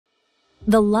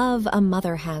the love a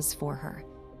mother has for her.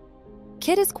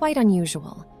 Kid is quite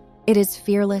unusual. It is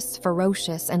fearless,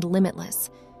 ferocious, and limitless.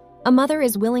 A mother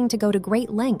is willing to go to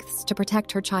great lengths to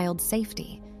protect her child's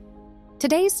safety.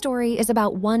 Today's story is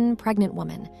about one pregnant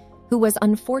woman who was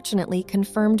unfortunately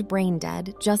confirmed brain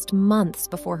dead just months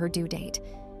before her due date,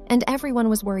 and everyone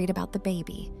was worried about the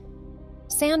baby.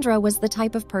 Sandra was the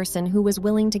type of person who was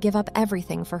willing to give up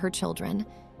everything for her children,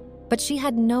 but she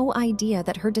had no idea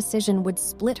that her decision would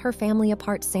split her family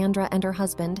apart. Sandra and her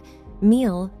husband,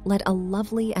 Neil, led a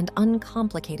lovely and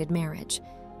uncomplicated marriage.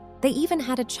 They even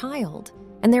had a child,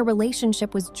 and their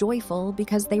relationship was joyful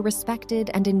because they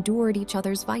respected and endured each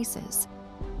other's vices.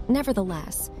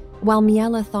 Nevertheless, while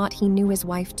Miele thought he knew his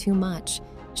wife too much,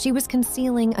 she was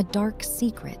concealing a dark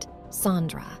secret.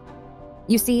 Sandra,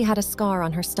 you see, had a scar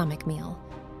on her stomach. Miele,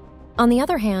 on the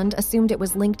other hand, assumed it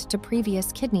was linked to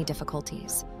previous kidney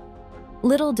difficulties.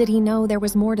 Little did he know there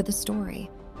was more to the story.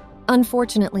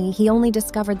 Unfortunately, he only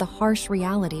discovered the harsh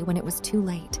reality when it was too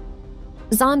late.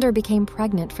 Zander became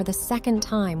pregnant for the second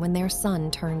time when their son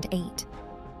turned 8.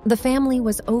 The family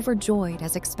was overjoyed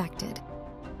as expected.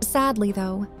 Sadly,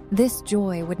 though, this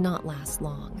joy would not last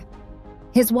long.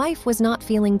 His wife was not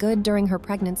feeling good during her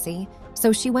pregnancy,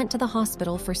 so she went to the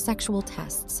hospital for sexual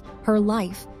tests, her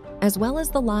life, as well as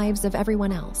the lives of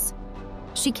everyone else.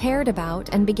 She cared about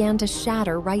and began to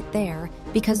shatter right there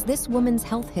because this woman's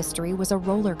health history was a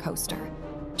roller coaster.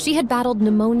 She had battled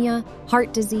pneumonia,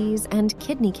 heart disease, and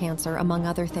kidney cancer, among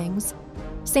other things.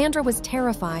 Sandra was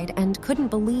terrified and couldn't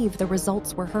believe the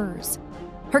results were hers.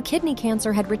 Her kidney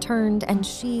cancer had returned and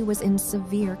she was in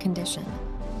severe condition.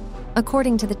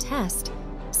 According to the test,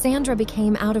 Sandra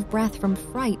became out of breath from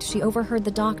fright. She overheard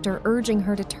the doctor urging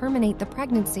her to terminate the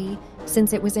pregnancy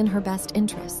since it was in her best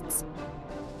interests.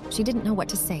 She didn't know what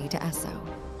to say to Esso.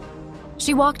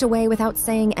 She walked away without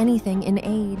saying anything in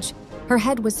age. Her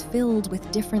head was filled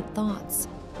with different thoughts.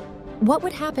 What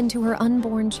would happen to her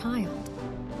unborn child?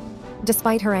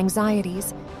 Despite her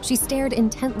anxieties, she stared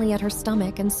intently at her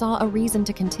stomach and saw a reason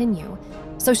to continue.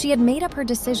 So she had made up her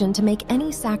decision to make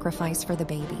any sacrifice for the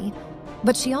baby,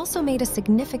 but she also made a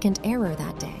significant error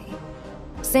that day.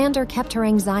 Sander kept her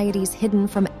anxieties hidden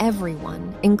from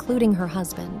everyone, including her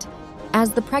husband.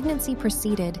 As the pregnancy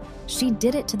proceeded, she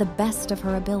did it to the best of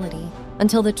her ability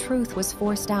until the truth was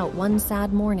forced out one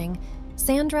sad morning.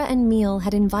 Sandra and Miele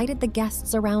had invited the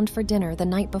guests around for dinner the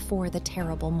night before the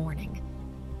terrible morning.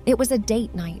 It was a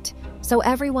date night, so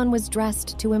everyone was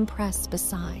dressed to impress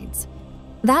besides.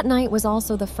 That night was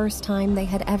also the first time they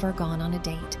had ever gone on a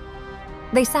date.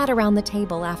 They sat around the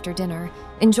table after dinner,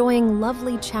 enjoying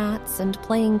lovely chats and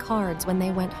playing cards when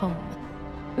they went home.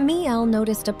 Miele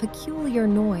noticed a peculiar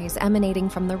noise emanating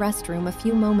from the restroom a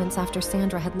few moments after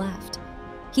Sandra had left.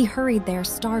 He hurried there,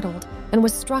 startled, and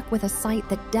was struck with a sight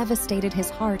that devastated his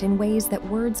heart in ways that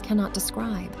words cannot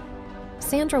describe.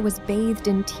 Sandra was bathed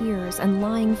in tears and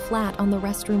lying flat on the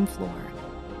restroom floor.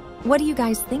 "What do you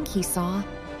guys think he saw?"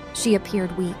 She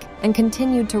appeared weak and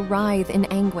continued to writhe in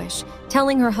anguish,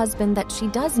 telling her husband that she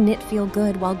does not feel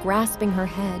good while grasping her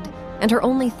head, and her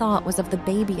only thought was of the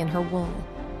baby in her wool.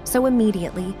 So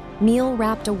immediately, Miele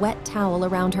wrapped a wet towel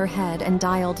around her head and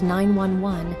dialed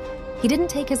 911. He didn't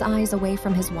take his eyes away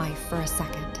from his wife for a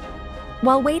second.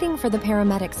 While waiting for the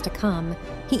paramedics to come,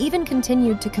 he even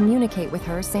continued to communicate with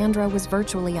her. Sandra was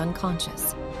virtually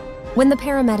unconscious. When the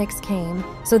paramedics came,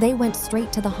 so they went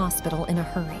straight to the hospital in a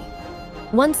hurry.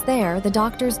 Once there, the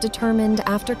doctors determined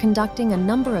after conducting a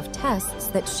number of tests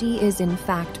that she is in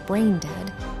fact brain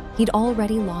dead. He'd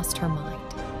already lost her mind.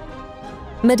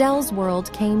 Medel's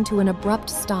world came to an abrupt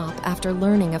stop after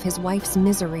learning of his wife's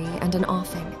misery and an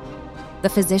offing. The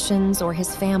physicians or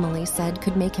his family said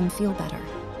could make him feel better.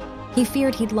 He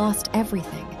feared he'd lost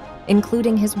everything,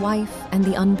 including his wife and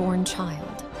the unborn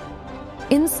child.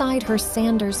 Inside her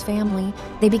Sanders family,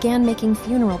 they began making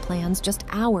funeral plans just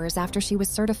hours after she was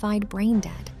certified brain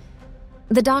dead.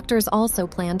 The doctors also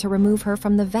planned to remove her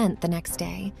from the vent the next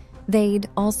day. They'd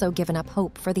also given up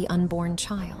hope for the unborn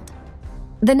child.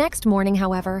 The next morning,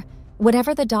 however,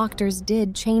 whatever the doctors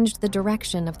did changed the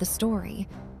direction of the story.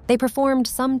 They performed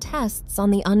some tests on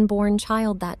the unborn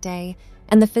child that day,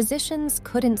 and the physicians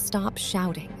couldn't stop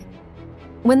shouting.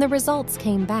 When the results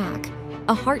came back,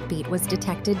 a heartbeat was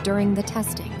detected during the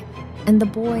testing, and the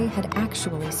boy had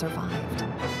actually survived.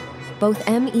 Both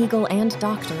M. Eagle and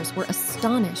doctors were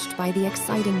astonished by the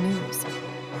exciting news.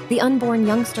 The unborn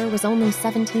youngster was only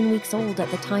 17 weeks old at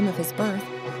the time of his birth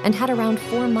and had around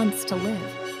 4 months to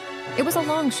live. It was a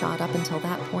long shot up until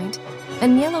that point,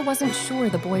 and Miele wasn't sure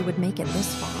the boy would make it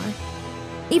this far.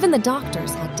 Even the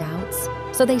doctors had doubts,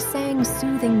 so they sang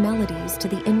soothing melodies to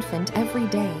the infant every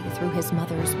day through his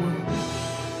mother's womb.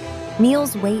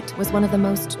 Neil's wait was one of the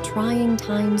most trying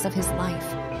times of his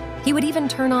life. He would even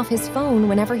turn off his phone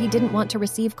whenever he didn't want to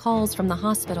receive calls from the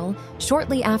hospital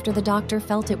shortly after the doctor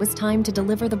felt it was time to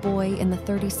deliver the boy in the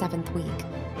 37th week,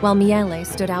 while Miele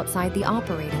stood outside the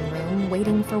operating room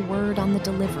waiting for word on the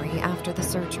delivery after the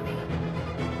surgery.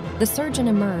 The surgeon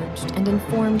emerged and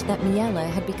informed that Miele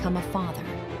had become a father.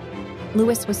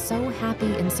 Louis was so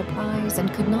happy in surprise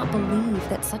and could not believe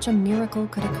that such a miracle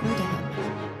could occur to him.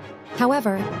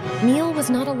 However, Neil was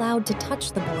not allowed to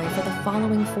touch the boy for the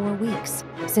following 4 weeks,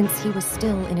 since he was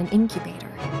still in an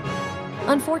incubator.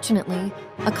 Unfortunately,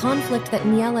 a conflict that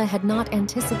Miele had not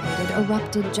anticipated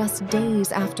erupted just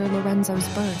days after Lorenzo's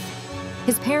birth.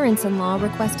 His parents-in-law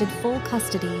requested full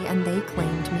custody and they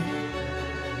claimed me.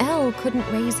 Elle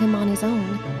couldn't raise him on his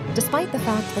own, despite the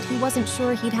fact that he wasn't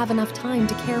sure he'd have enough time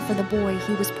to care for the boy.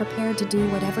 He was prepared to do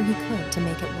whatever he could to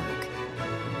make it work.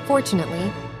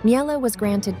 Fortunately, Miele was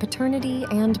granted paternity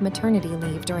and maternity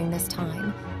leave during this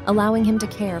time, allowing him to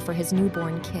care for his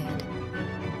newborn kid.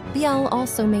 Biel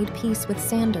also made peace with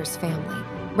Sanders' family,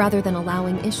 rather than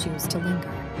allowing issues to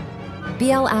linger.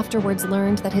 Biel afterwards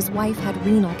learned that his wife had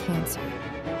renal cancer.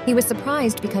 He was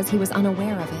surprised because he was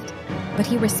unaware of it, but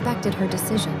he respected her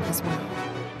decision as well.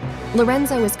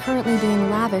 Lorenzo is currently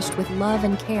being lavished with love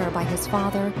and care by his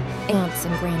father, aunts,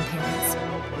 and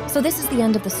grandparents. So this is the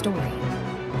end of the story.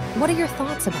 What are your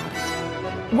thoughts about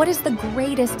it? What is the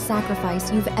greatest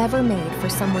sacrifice you've ever made for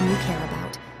someone you care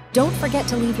about? Don't forget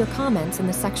to leave your comments in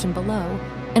the section below,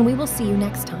 and we will see you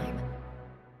next time.